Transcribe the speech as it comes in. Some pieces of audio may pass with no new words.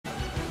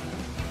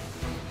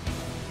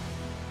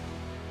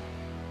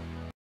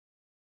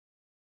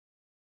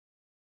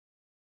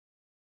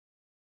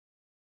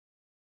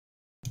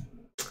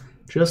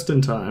Just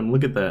in time.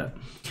 Look at that.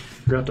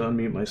 Forgot to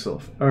unmute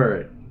myself.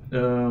 Alright.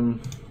 Probably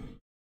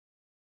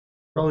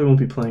won't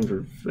be playing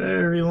for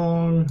very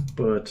long,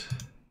 but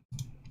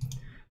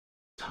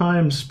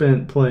time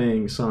spent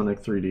playing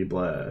Sonic 3D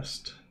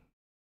Blast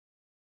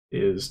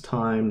is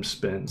time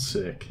spent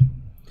sick.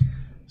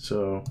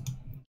 So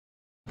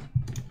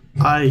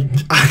I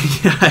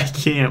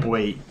can't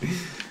wait.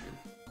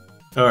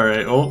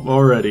 Alright, oh,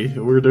 already.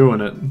 We're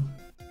doing it.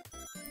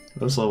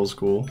 This level's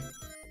cool.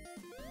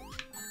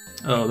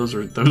 Oh, those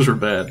were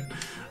bad.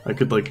 I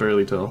could like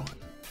barely tell.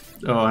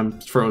 Oh,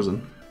 I'm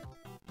frozen.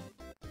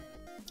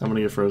 I'm gonna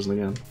get frozen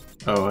again.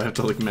 Oh, I have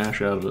to like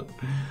mash out of it.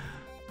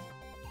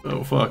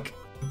 Oh fuck.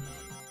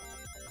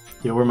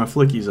 Yeah, where my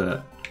flickies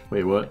at?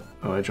 Wait, what?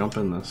 Oh, I jump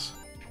in this.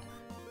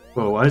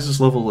 Whoa, why is this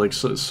level like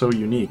so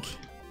unique?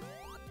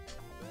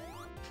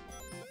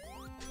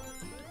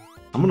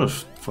 I'm gonna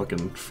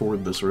fucking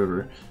ford this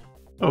river.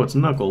 Oh, it's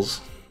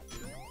Knuckles.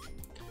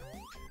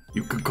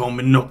 You could call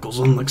me Knuckles,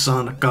 unlike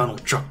Sonic, I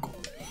don't chuckle.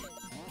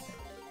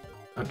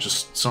 I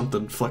just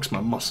something flex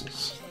my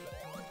muscles.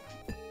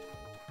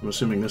 I'm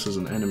assuming this is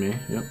an enemy,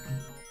 yep.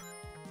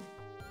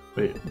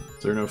 Wait,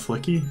 is there no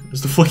Flicky?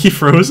 Is the Flicky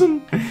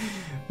frozen?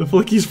 The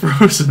Flicky's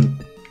frozen.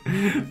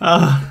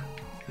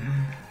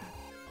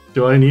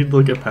 Do I need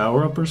like a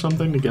power-up or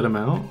something to get him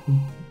out?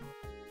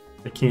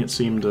 I can't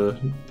seem to,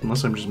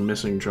 unless I'm just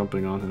missing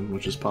jumping on him,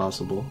 which is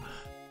possible.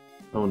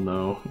 Oh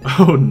no,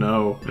 oh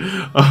no,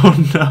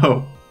 oh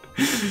no.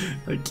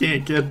 I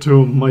can't get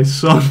to him, my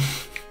son.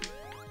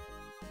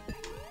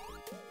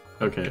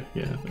 Okay,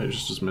 yeah, I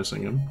was just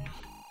missing him.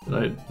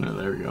 No,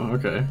 there we go,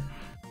 okay.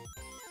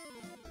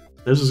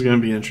 This is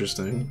gonna be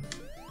interesting.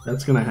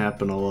 That's gonna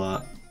happen a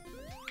lot.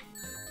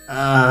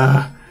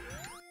 Ah,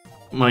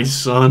 my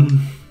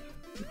son.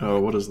 Oh,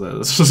 what is that?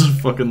 This is a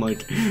fucking,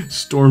 like,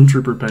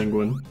 stormtrooper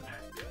penguin.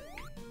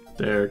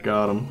 There,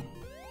 got him.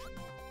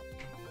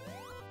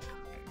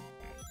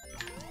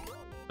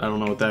 I don't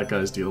know what that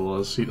guy's deal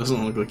was. He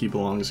doesn't look like he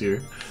belongs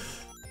here.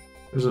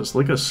 There's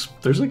like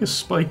a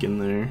spike in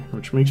there,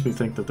 which makes me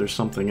think that there's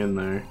something in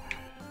there.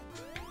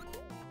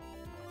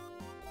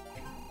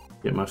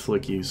 Get my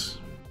flickies.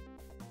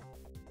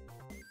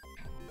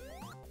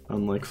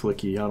 Unlike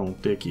Flicky, I don't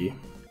dicky.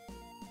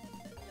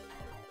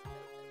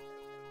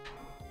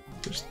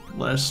 There's the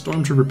last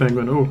stormtrooper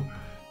penguin. Oh,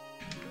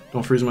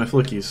 don't freeze my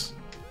flickies.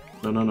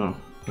 No, no, no,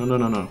 no, no,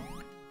 no, no.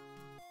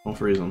 Don't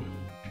freeze them.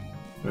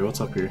 Wait,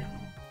 what's up here?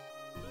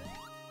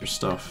 There's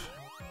stuff.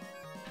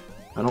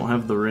 I don't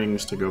have the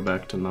rings to go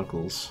back to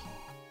Knuckles.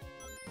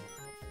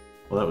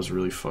 Well, that was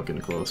really fucking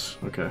close.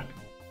 Okay.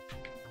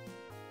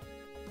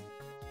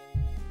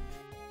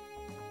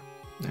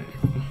 There you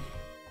go.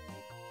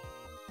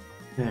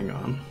 Hang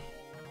on.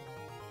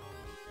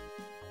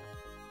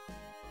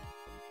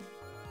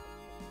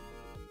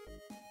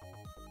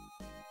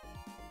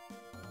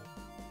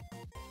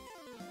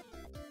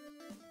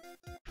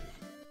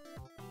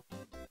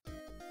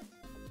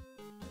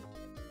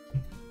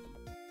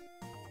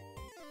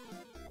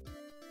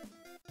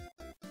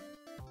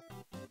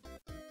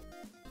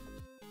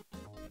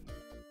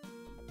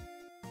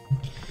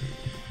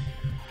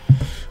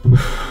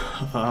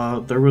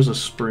 There was a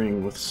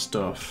spring with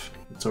stuff.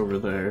 It's over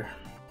there.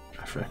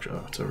 Actually,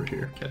 oh, it's over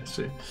here. Okay,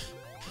 see.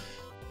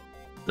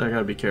 I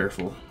gotta be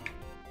careful.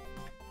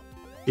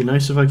 Be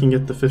nice if I can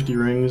get the 50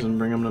 rings and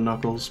bring them to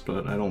Knuckles,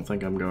 but I don't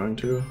think I'm going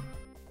to.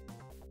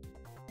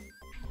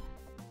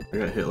 I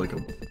got hit like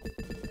a...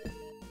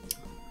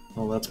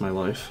 Oh, that's my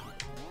life.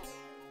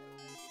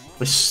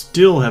 I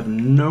still have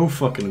no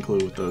fucking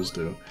clue what those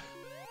do.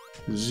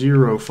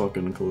 Zero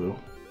fucking clue.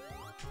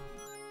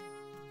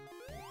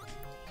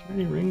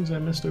 Any rings I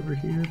missed over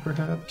here,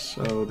 perhaps?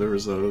 Oh, there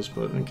was those,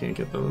 but I can't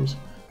get those.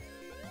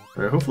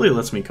 Alright, hopefully it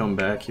lets me come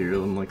back here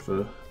in, like,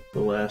 the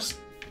last...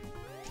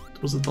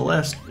 Was it the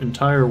last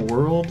entire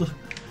world?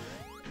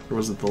 Or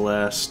was it the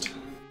last...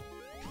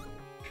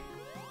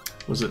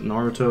 Was it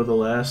Naruto the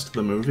Last,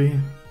 the movie?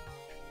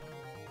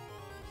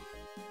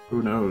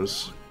 Who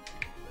knows?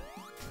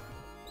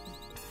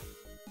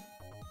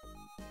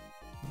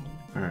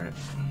 Alright.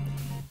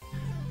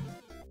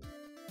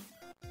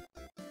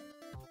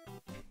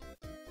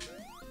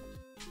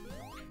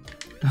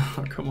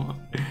 Oh, come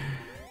on.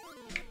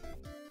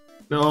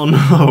 Oh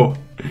no!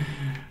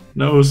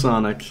 No,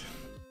 Sonic.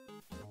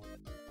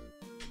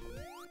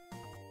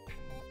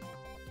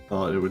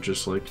 Thought it would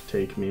just, like,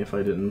 take me if I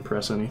didn't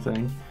press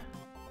anything.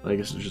 I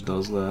guess it just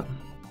does that.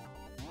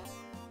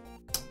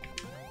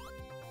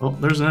 Oh,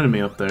 there's an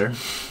enemy up there.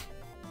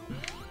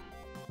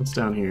 What's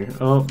down here?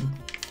 Oh.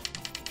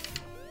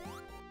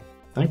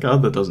 Thank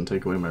God that doesn't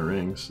take away my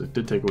rings. It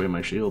did take away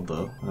my shield,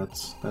 though.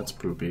 That's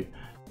poopy.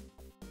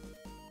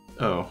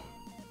 Oh.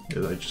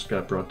 Yeah, I just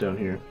got brought down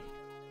here.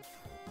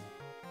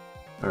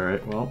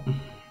 Alright, well.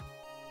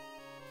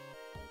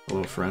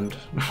 Hello, friend.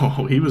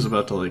 Oh, he was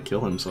about to, like, kill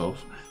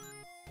himself.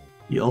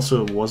 He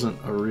also wasn't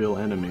a real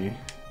enemy.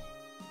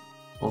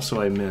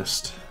 Also, I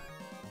missed.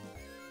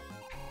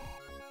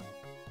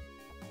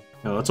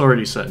 No, it's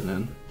already setting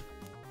in.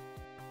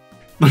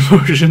 The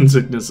motion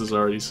sickness is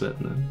already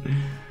setting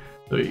in.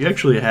 So you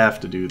actually have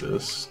to do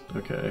this.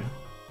 Okay,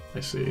 I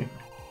see.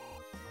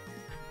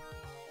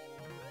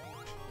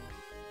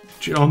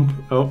 Jump!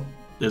 Oh,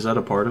 is that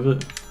a part of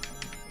it?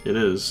 It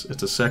is.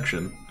 It's a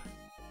section.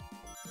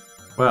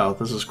 Wow,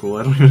 this is cool.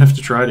 I don't even have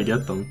to try to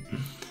get them.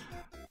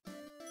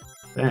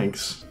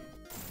 Thanks.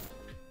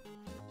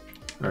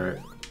 Alright.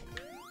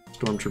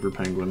 Stormtrooper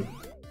Penguin.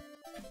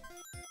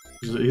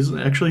 He's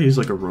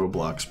like a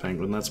Roblox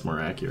penguin. That's more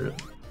accurate.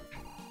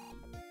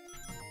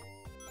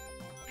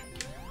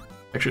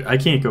 Actually, I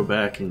can't go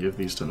back and give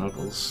these to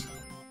Knuckles.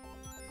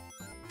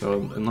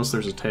 So, unless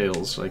there's a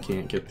Tails, I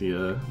can't get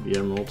the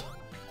emerald.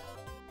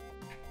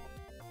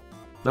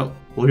 Nope,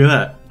 look at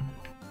that.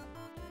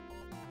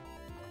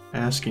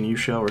 Ask and you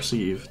shall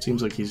receive. It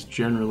seems like he's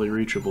generally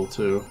reachable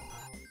too.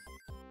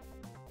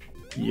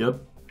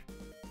 Yep.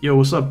 Yo,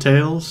 what's up,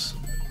 Tails?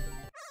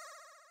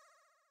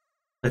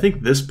 I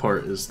think this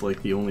part is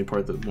like the only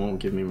part that won't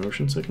give me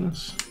motion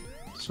sickness.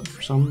 So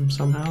for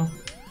somehow.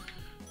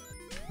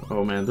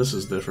 Oh man, this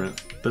is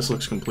different. This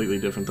looks completely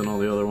different than all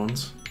the other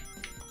ones.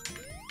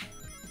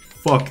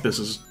 Fuck, this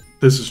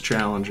is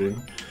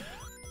challenging.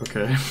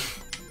 Okay.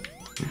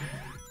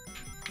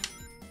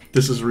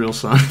 This is real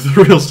Sonic.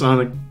 The real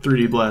Sonic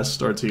 3D Blast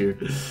starts here.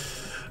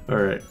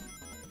 Alright.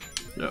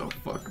 Oh,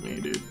 fuck me,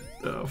 dude.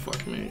 Oh,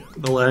 fuck me.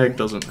 The lag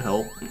doesn't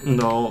help.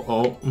 No,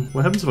 oh.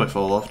 What happens if I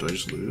fall off? Do I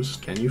just lose?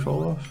 Can you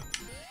fall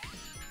off?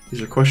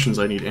 These are questions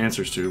I need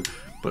answers to,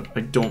 but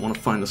I don't want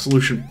to find the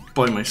solution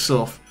by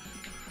myself.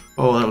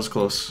 Oh, that was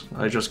close.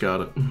 I just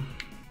got it.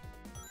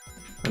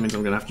 That means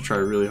I'm gonna have to try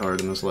really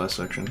hard in this last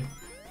section.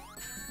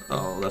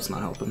 Oh, that's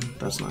not helping.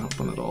 That's not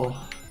helping at all.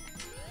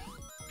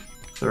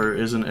 There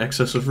is an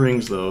excess of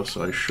rings, though,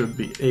 so I should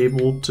be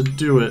able to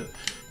do it.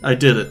 I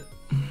did it.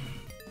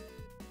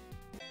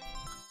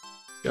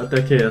 Got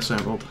that Chaos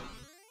Emerald.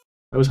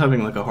 I was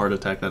having like a heart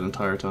attack that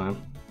entire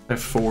time. I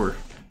have four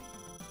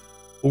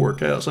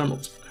Chaos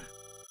Emeralds.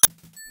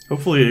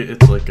 Hopefully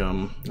it's like,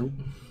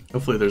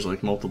 hopefully there's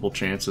like multiple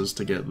chances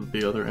to get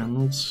the other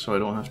emeralds, so I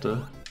don't have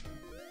to...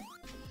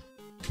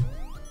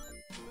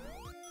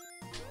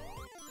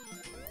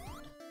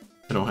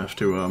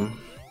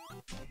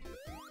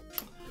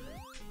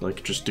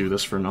 like, just do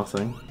this for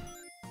nothing.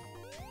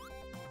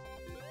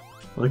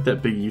 I like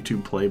that big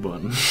YouTube play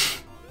button.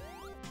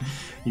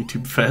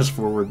 YouTube fast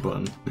forward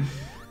button.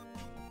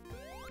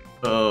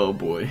 Oh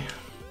boy.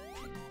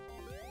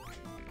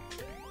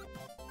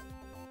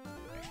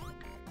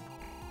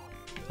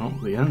 Oh,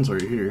 the ends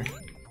are here.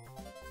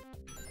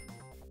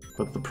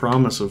 But the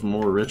promise of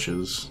more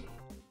riches.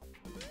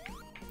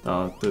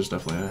 There's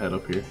definitely a head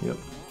up here, yep.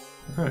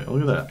 Alright,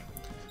 look at that.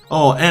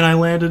 Oh, and I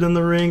landed in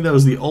the ring! That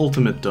was the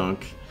ultimate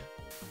dunk.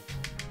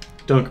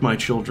 Dunk my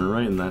children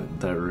right in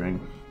that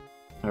ring.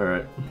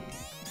 Alright.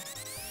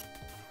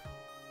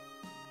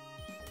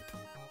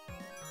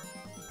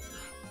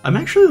 I'm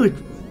actually, like,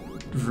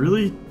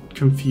 really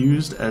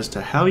confused as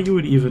to how you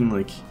would even,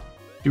 like...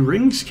 Do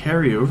rings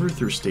carry over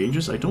through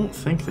stages? I don't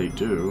think they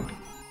do.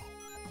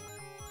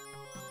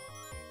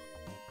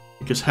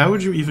 Because how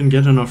would you even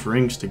get enough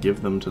rings to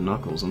give them to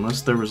Knuckles?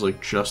 Unless there was,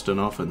 like, just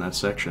enough in that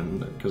section,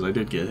 because I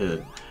did get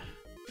hit.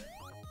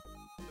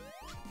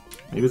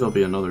 Maybe there'll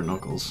be another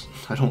Knuckles.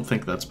 I don't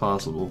think that's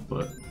possible,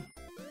 but...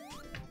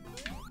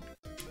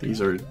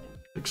 These are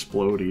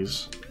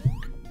explodies.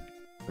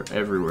 They're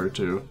everywhere,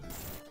 too.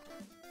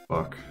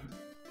 Fuck.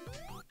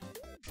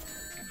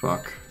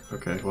 Fuck.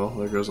 Okay, well,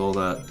 there goes all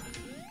that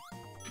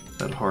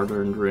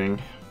hard-earned ring.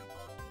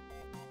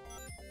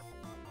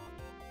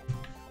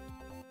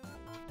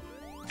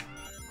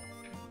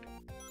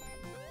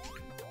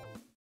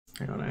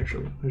 Hang on,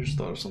 actually, I just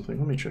thought of something.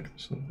 Let me check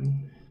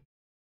something.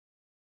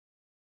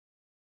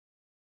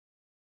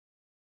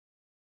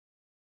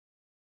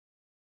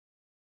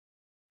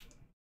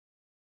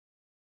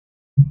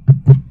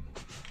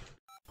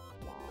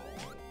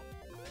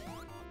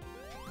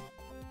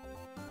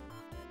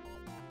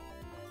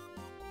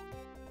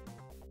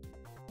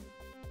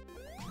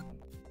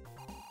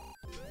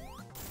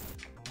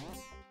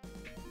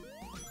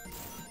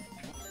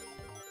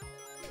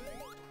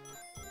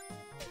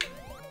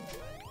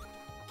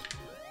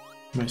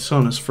 My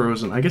sun is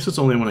frozen. I guess it's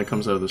only when it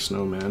comes out of the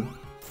snow, man.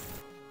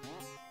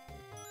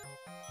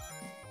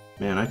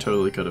 Man, I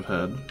totally could have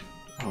had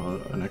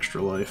an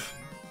extra life.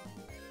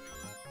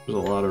 There's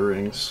a lot of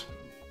rings.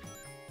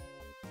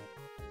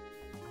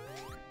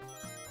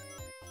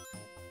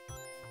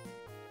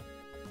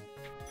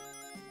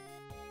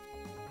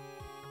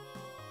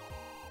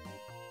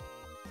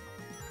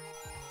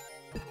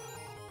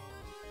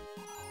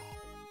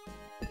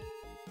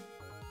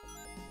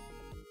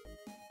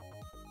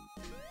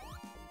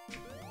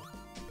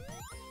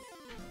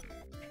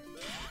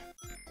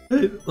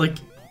 Like,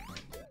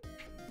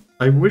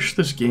 I wish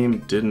this game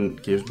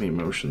didn't give me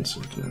motion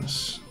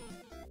sickness.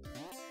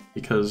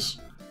 Because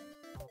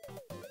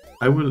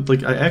I would,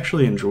 like, I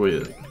actually enjoy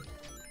it.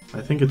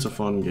 I think it's a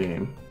fun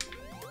game.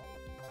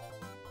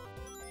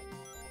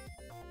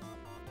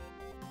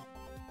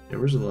 Yeah,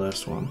 where's the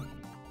last one?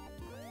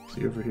 Is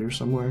he over here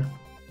somewhere?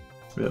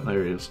 Yeah,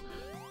 there he is.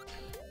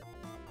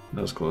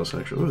 That was close,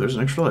 actually. Oh, there's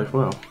an extra life,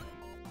 wow.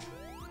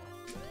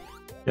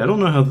 Yeah, I don't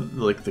know how,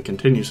 like, the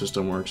continue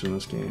system works in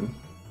this game.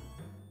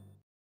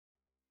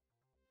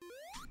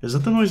 Is that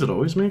the noise it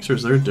always makes, or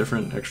is there a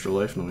different extra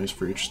life noise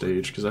for each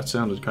stage? Because that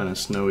sounded kind of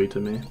snowy to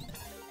me.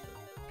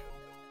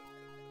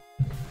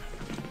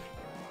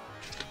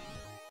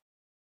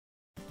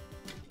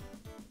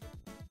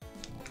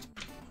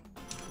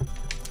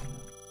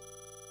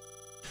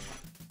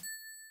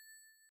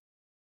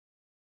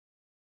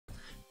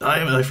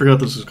 I forgot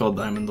this was called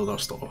Diamond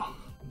Dosto.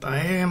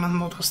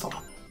 Diamond Dosto.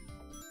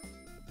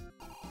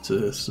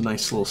 It's a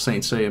nice little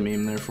Saint Seiya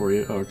meme there for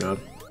you. Oh god.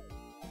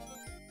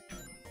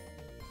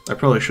 I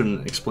probably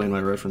shouldn't explain my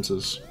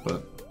references,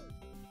 but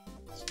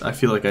I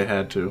feel like I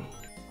had to.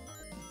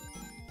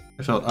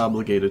 I felt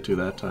obligated to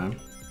that time.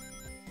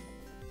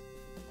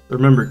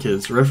 Remember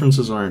kids,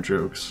 references aren't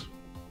jokes.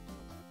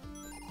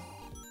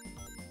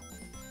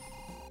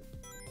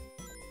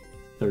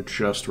 They're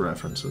just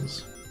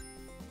references.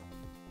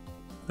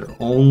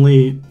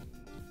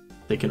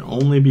 They can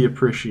only be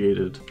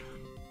appreciated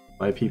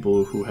by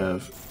people who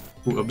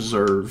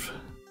observe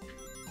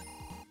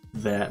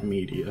that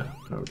media.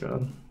 Oh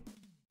god.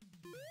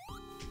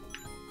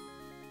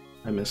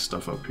 I missed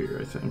stuff up here,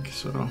 I think,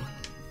 so.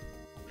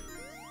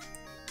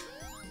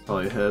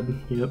 Probably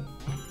ahead, yep.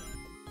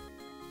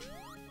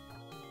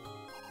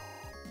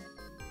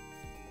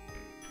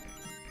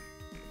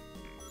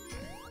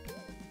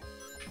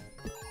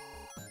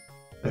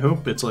 I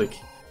hope it's like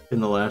in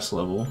the last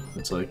level,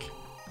 it's like,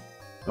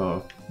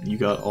 oh, you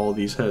got all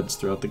these heads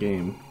throughout the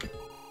game.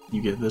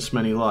 You get this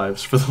many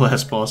lives for the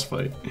last boss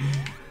fight.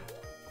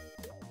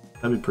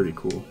 That'd be pretty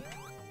cool.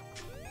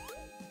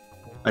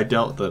 I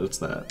doubt that it's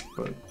that,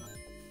 but,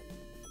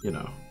 you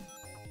know,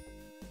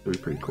 it'd be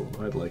pretty cool.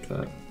 I'd like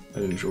that.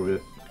 I'd enjoy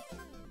it.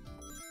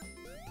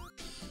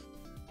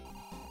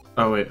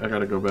 Oh wait, I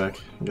gotta go back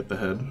and get the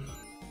head.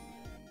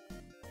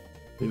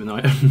 Even though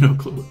I have no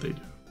clue what they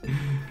do.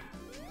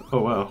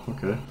 Oh wow,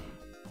 okay.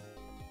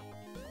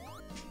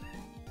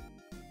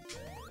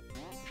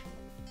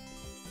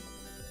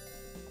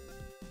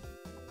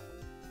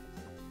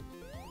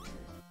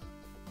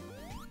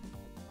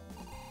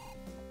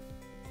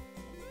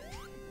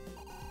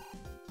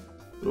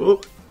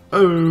 Oh!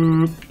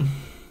 Oh!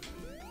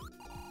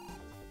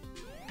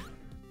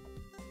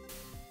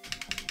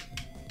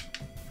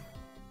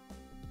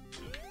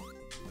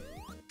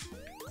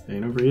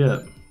 Ain't over yet.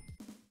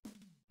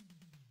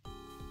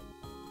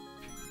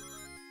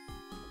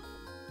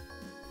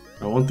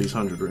 I want these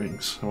 100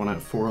 rings. I want to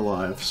have 4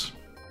 lives.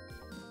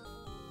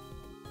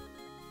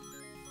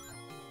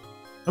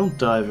 Don't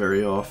die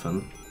very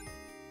often.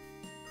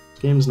 This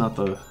game's not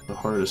the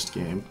hardest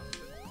game.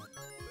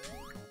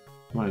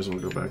 Might as well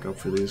go back up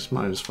for these.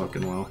 Might as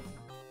fucking well.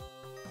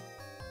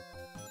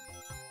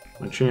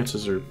 My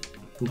chances are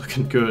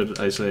looking good,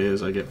 I say,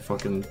 as I get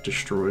fucking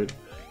destroyed.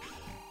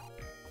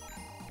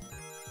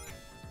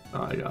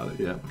 Oh, I got it,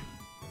 yep.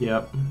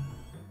 Yep.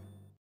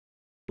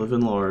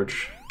 Living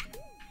large.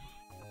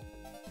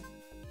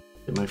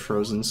 Get my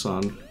frozen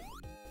sun.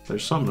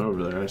 There's something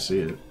over there, I see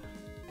it.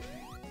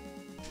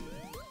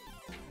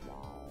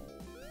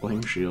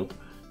 Flame shield.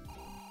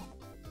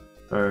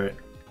 Alright.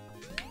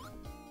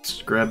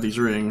 Let's grab these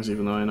rings,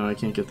 even though I know I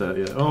can't get that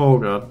yet. Oh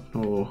god.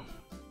 Oh.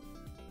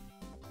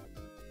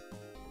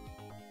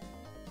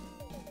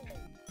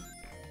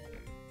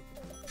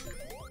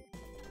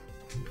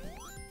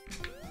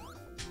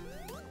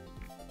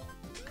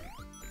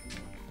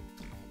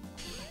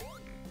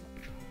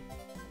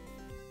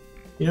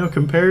 You know,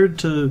 compared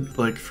to,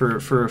 like, for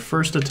a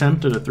first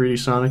attempt at a 3D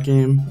Sonic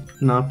game,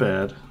 not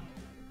bad.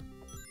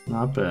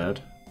 Not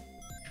bad.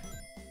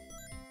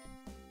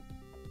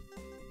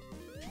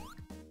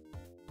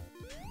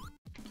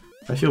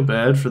 I feel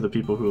bad for the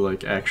people who,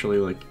 like, actually,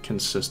 like,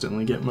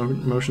 consistently get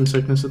motion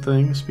sickness at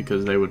things,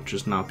 because they would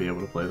just not be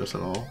able to play this at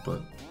all,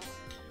 but...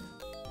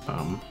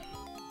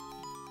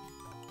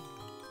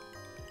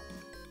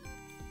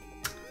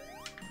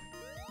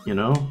 you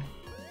know?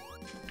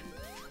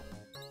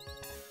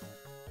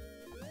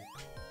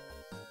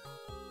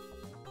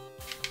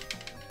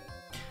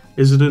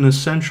 Is it an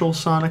essential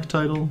Sonic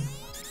title?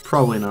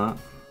 Probably not.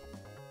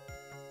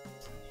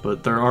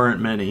 But there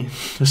aren't many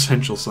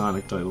essential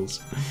Sonic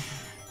titles.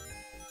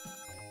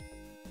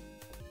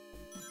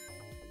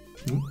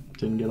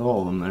 Didn't get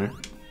all of them there.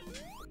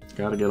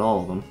 Gotta get all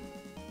of them.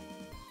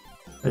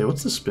 Hey,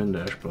 what's the spin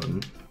dash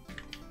button?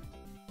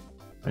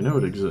 I know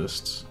it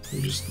exists.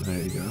 You just, there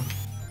you go.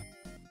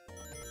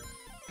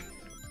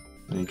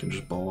 And you can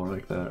just ball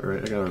like that,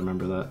 right? I gotta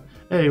remember that.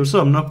 Hey, what's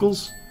up,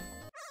 Knuckles?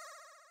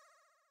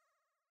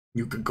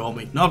 You can call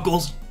me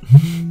Knuckles!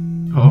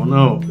 Oh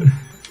no.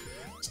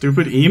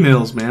 Stupid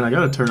emails, man. I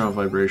gotta turn off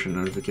vibration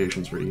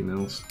notifications for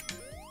emails.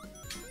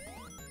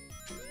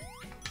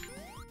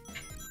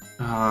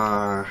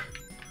 Ah.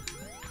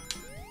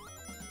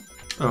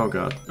 Oh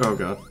god. Oh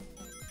god.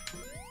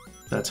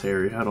 That's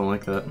hairy. I don't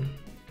like that.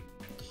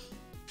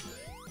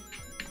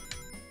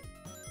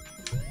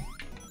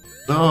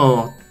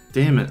 Oh,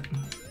 damn it.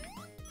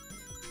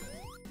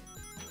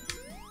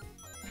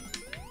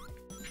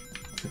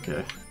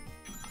 Okay.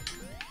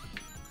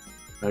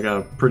 I got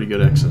a pretty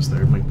good excess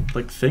there. My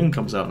like thing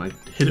comes out and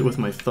I hit it with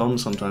my thumb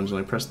sometimes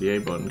when I press the A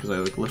button because I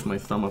like lift my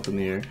thumb up in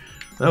the air.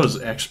 That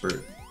was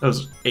expert. That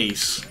was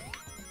ace.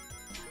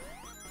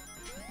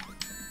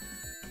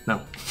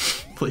 No.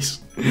 Please.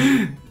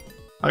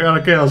 I got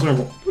a chaos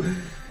normal.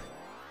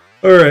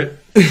 Alright.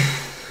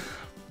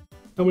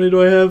 How many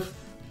do I have?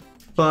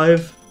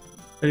 5.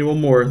 I need one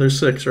more. There's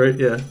 6, right?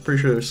 Yeah,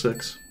 pretty sure there's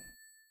 6.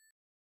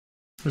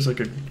 There's like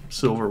a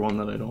silver one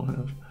that I don't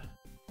have.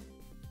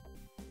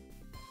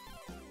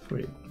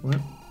 Wait, what?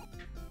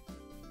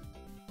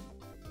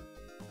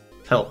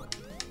 Help.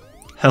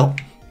 Help.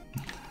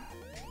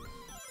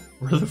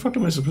 Where the fuck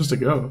am I supposed to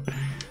go?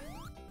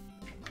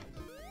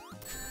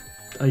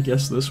 I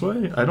guess this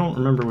way? I don't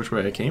remember which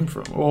way I came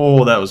from.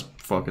 Oh, that was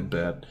fucking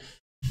bad.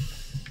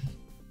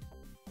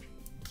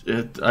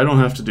 I don't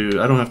have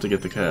to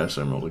get the Chaos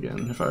Emerald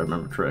again, if I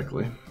remember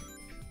correctly.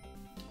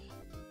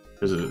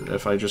 Because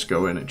if I just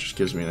go in, it just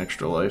gives me an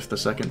extra life the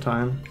second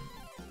time.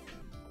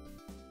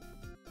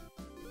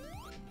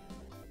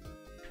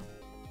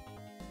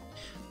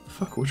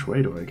 Fuck, which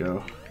way do I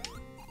go?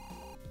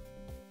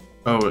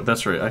 Oh,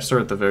 that's right, I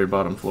start at the very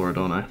bottom floor,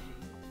 don't I?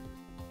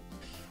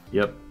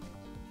 Yep.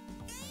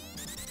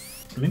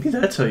 Maybe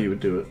that's how you would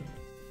do it.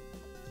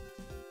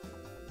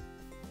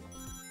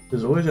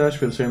 Does it always ask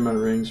for the same amount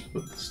of rings,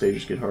 but the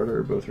stages get harder,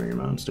 or both ring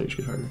amount and stage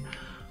get harder?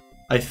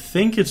 I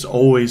think it's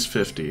always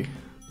 50.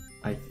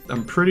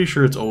 I'm pretty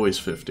sure it's always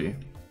 50.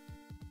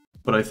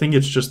 But I think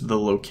it's just the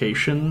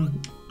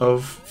location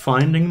of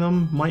finding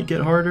them might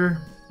get harder,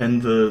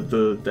 and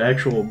the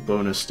actual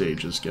bonus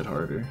stages get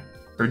harder.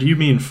 Or do you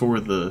mean for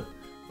the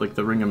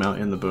ring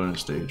amount in the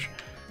bonus stage?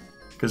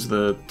 Because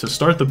to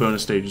start the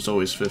bonus stage is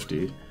always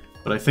 50.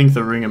 But I think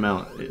the ring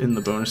amount in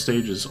the bonus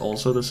stage is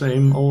also the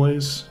same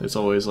always. It's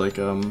always like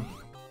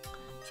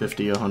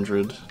 50,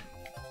 100.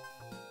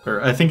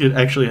 Or I think it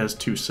actually has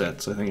 2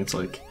 sets. I think it's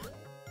like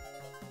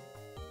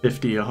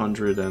 50,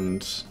 100,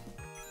 and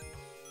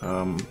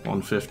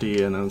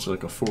 150, and then it's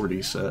like a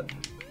 40 set.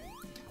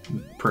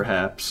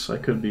 Perhaps. I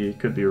could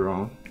be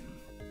wrong.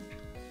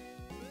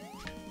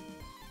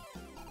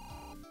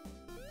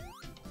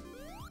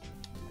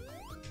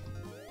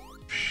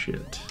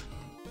 Shit.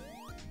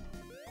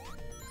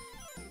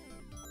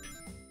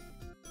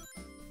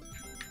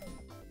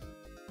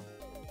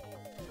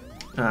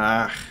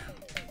 Ah.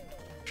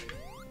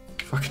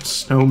 Fucking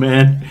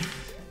snowman.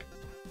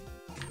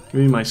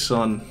 Give me my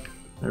son.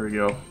 There we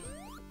go.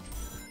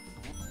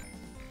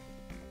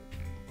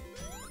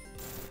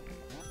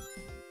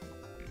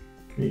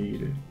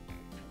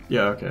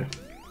 Yeah, okay.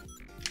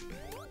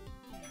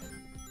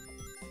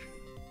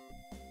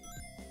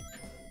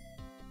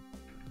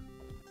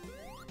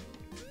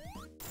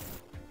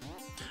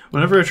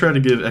 Whenever I try to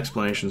give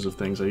explanations of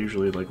things, I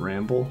usually like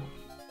ramble.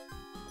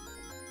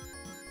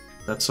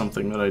 That's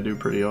something that I do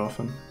pretty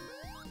often.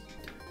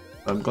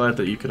 I'm glad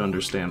that you could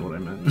understand what I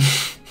meant.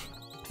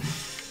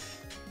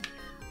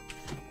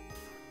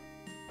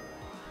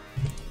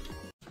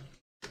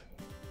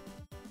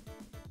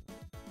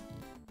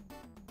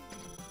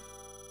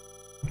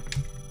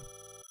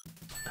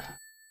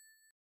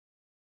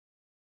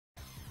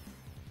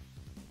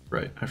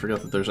 Right, I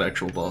forgot that there's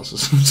actual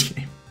bosses in this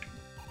game.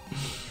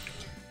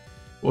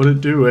 What'd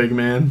it do,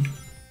 Eggman?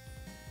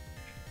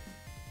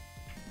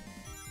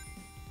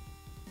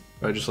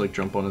 I just like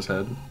jump on his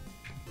head.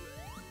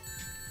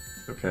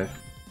 Okay,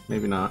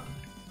 maybe not.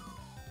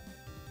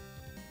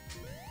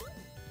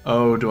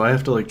 Oh, do I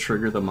have to like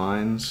trigger the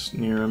mines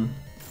near him?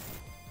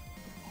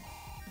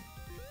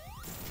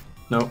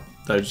 Nope,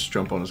 I just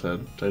jump on his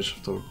head. I just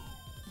have to...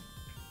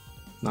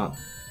 Not...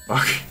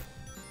 Fuck.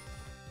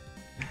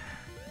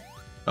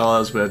 Oh, that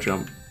was a bad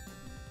jump.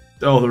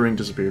 Oh, the ring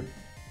disappeared.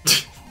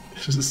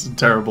 This is a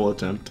terrible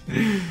attempt.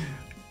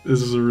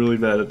 This is a really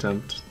bad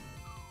attempt.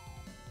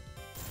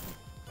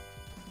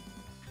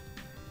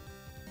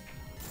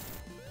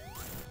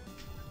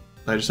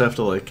 I just have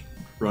to, like,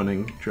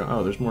 running jump.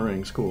 Oh, there's more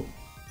rings. Cool.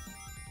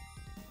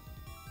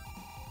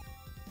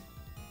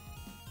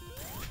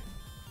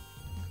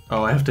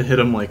 Oh, I have to hit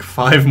him, like,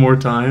 5 more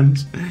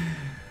times?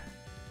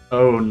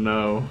 Oh,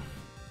 no.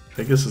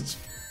 I guess it's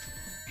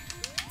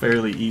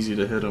fairly easy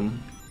to hit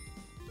him.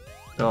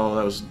 Oh,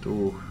 that was...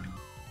 Ooh.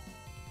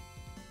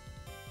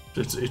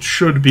 It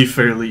should be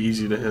fairly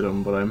easy to hit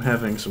him, but I'm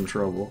having some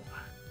trouble.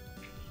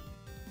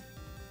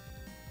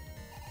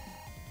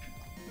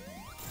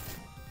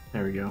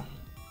 There we go.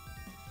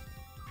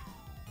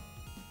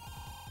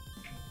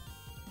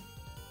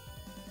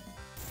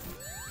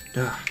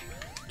 Ah,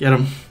 get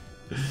him.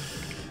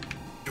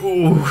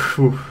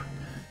 Ooh.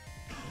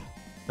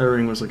 That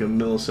ring was like a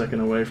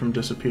millisecond away from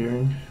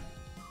disappearing.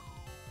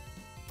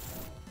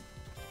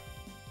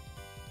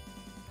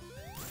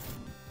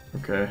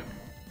 Okay.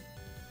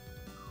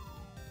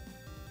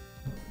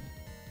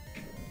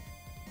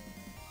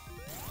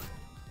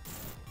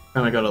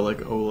 Kinda gotta like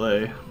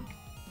Olay.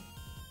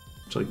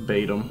 Just like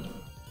bait him.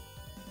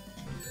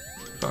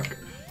 Fuck.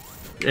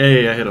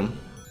 Hey, I hit him.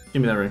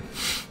 Give me that ring.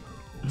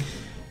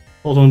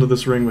 Hold on to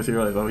this ring with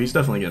your life. Oh, he's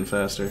definitely getting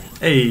faster.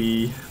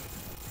 Hey!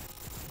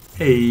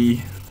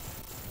 Hey!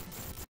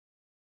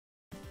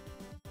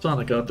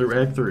 Sonic got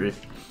through Act 3.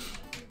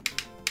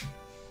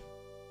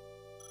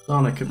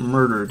 Sonic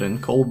murdered in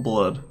cold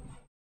blood.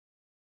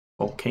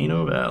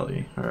 Volcano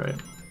Valley. Alright.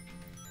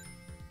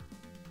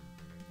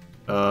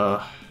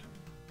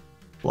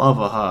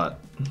 Lava hot.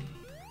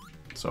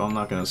 So I'm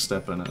not gonna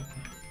step in it.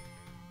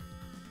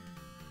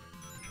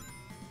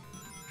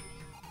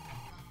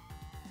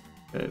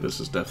 Okay, this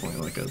is definitely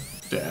like a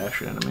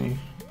dash enemy.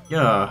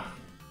 Yeah.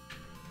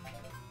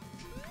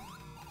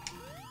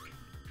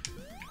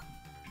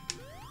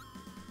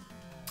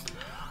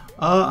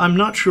 I'm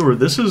not sure.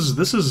 This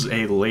is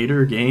a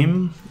later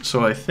game,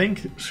 so I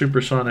think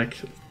Supersonic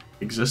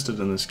existed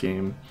in this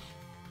game.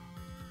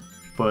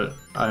 But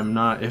I'm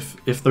not,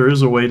 if there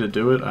is a way to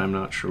do it, I'm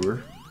not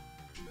sure.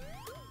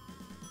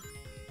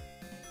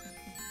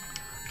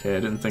 Okay, I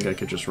didn't think I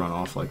could just run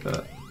off like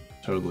that.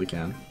 Totally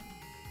can.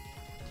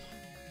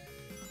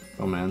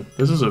 Oh man,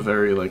 this is a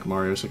very like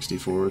Mario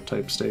 64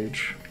 type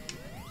stage.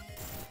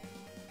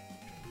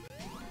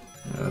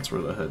 Yeah, that's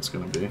where the head's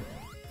gonna be.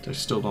 I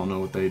still don't know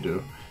what they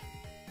do.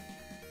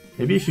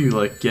 Maybe if you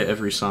like get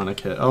every Sonic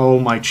hit. Oh,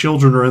 my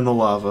children are in the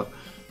lava.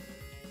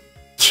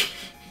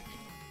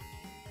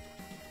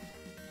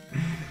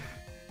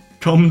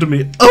 Come to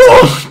me.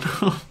 Oh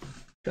no!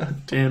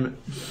 God damn it.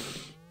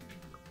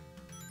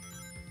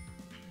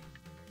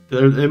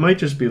 It might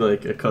just be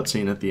like a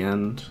cutscene at the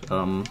end,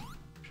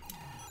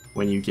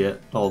 when you get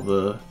all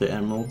the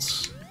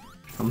emeralds,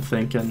 I'm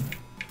thinking.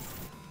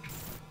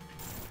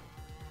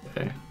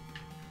 Okay.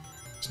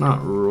 It's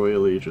not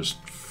royally just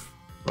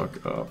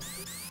fuck up.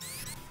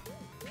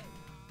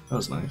 That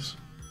was nice.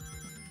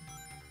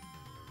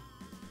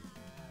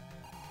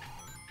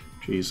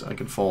 Jeez, I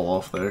could fall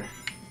off there.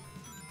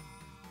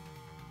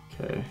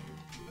 Okay.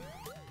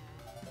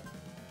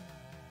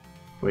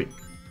 Wait.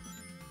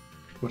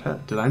 What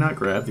happened? Did I not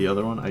grab the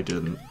other one? I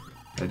didn't.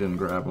 I didn't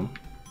grab him.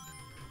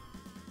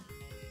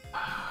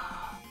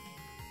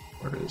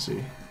 Where is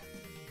he?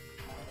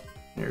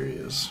 There he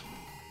is.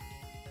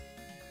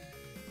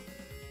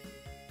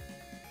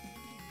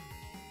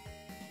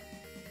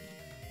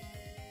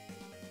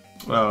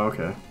 Oh,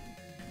 okay.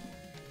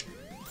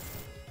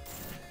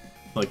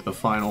 Like the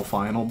final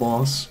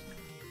boss?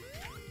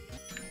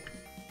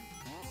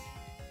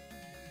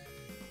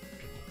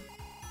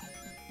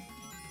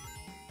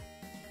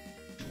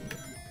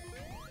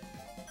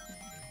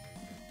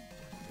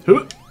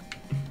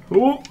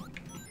 Oh.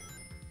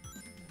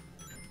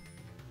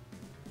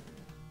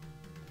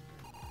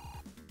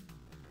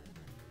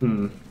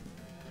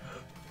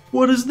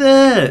 What is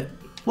that?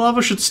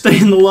 Lava should stay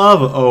in the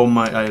lava. Oh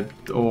my!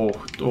 Oh,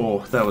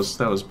 that was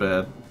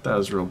bad. That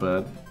was real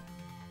bad.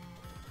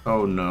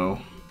 Oh no!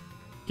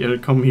 Get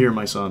it! Come here,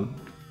 my son.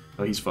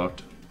 Oh, he's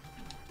fucked.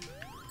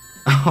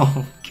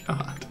 Oh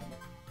god!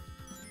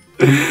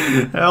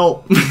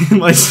 Help!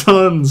 My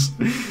sons!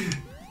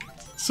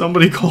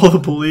 Somebody call the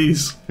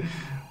police.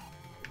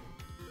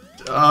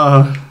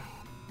 Oh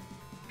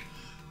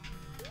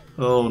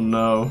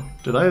no.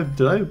 Did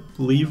I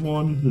leave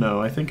one?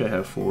 No, I think I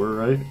have 4,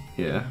 right?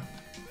 Yeah.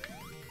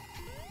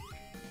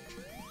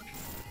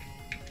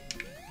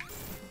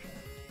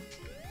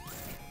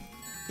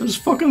 There's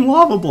fucking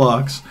lava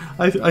blocks!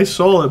 I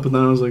saw it, but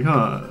then I was like,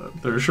 huh,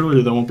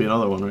 surely there won't be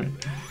another one, right?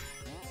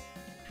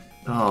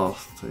 Oh,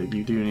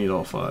 you do need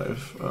all 5.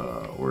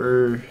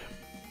 Where...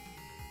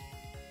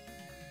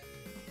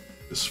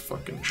 This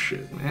fucking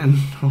shit, man.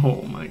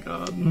 Oh my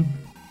god.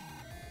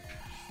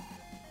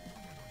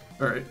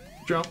 Alright,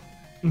 jump.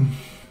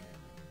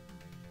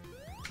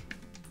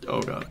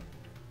 Oh god.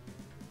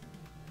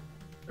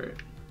 Alright.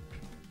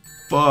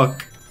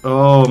 Fuck.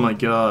 Oh my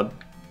god.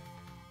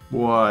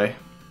 Why?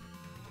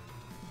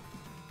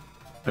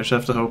 I just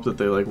have to hope that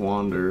they like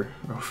wander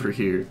over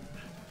here.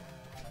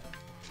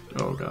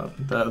 Oh god.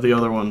 The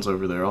other one's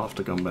over there. I'll have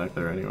to come back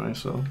there anyway,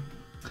 so.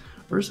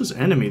 Where's this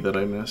enemy that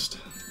I missed?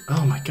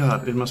 Oh my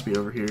god, it must be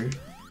over here.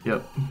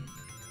 Yep.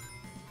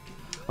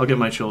 I'll get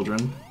my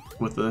children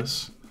with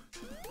this.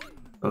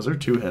 Oh, is there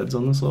 2 heads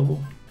on this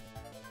level?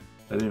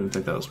 I didn't even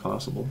think that was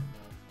possible.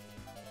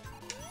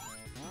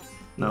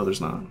 No,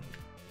 there's not.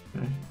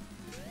 Okay.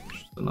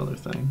 Just another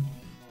thing.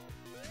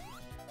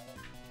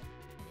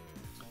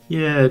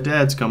 Yeah,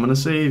 Dad's coming to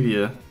save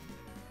you.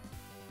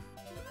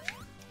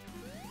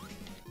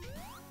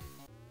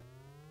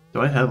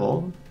 Do I have all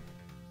of them?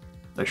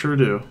 I sure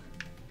do.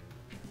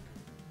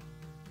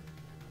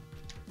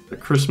 The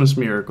Christmas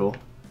miracle.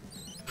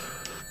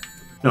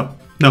 No,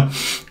 no.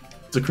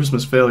 It's a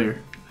Christmas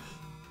failure.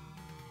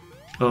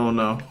 Oh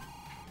no.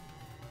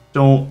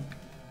 Don't.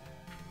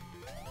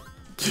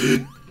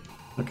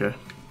 Okay.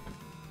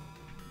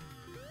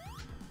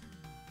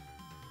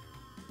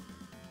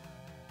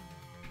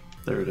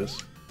 There it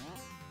is.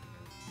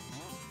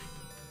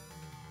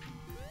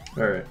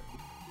 Alright.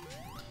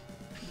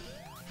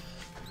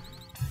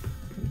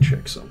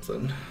 Check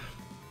something.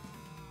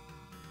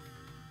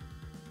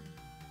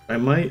 I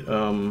might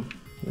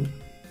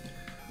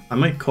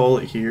call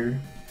it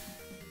here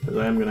Because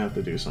I am gonna have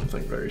to do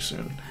something very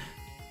soon.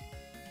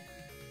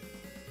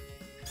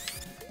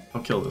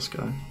 I'll kill this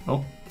guy.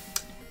 Oh.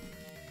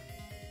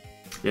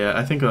 Yeah,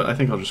 I think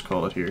I'll just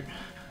call it here.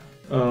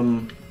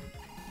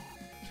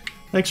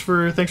 Thanks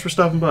for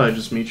stopping by,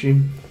 Just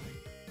Michi.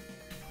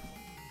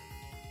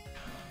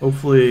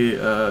 Hopefully,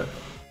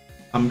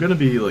 I'm gonna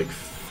be like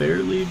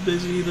fairly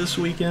busy this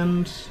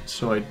weekend,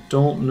 so I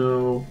don't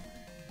know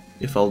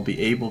if I'll be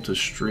able to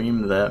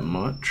stream that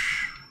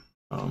much.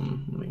 Let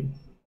me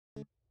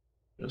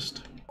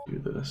just do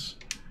this.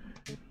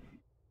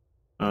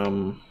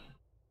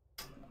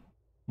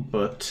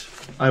 But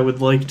I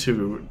would like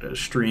to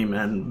stream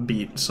and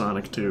beat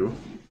Sonic 2.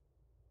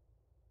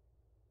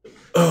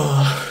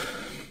 Oh,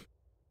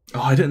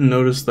 I didn't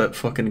notice that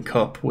fucking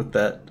cup with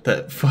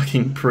that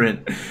fucking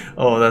print.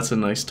 Oh, that's a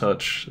nice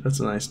touch. That's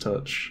a nice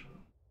touch.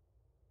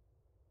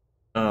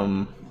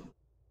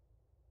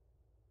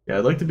 Yeah,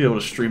 I'd like to be able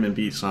to stream and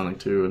beat Sonic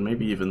 2, and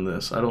maybe even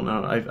this. I don't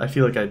know. I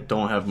feel like I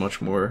don't have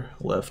much more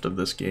left of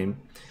this game.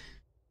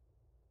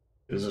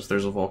 There's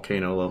a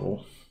volcano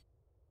level.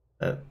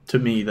 To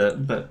me,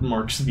 that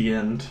marks the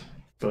end,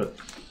 but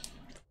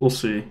we'll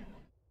see.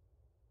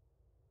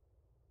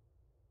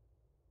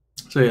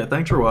 So yeah,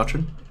 thanks for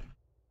watching,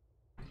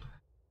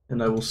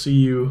 and I will see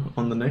you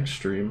on the next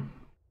stream,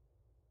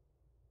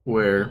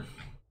 where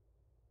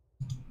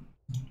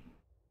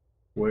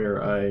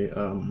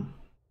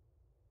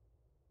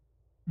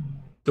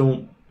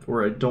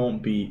I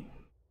don't beat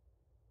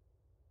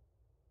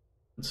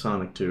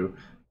Sonic 2.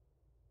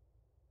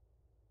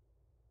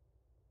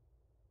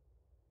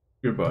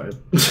 Goodbye.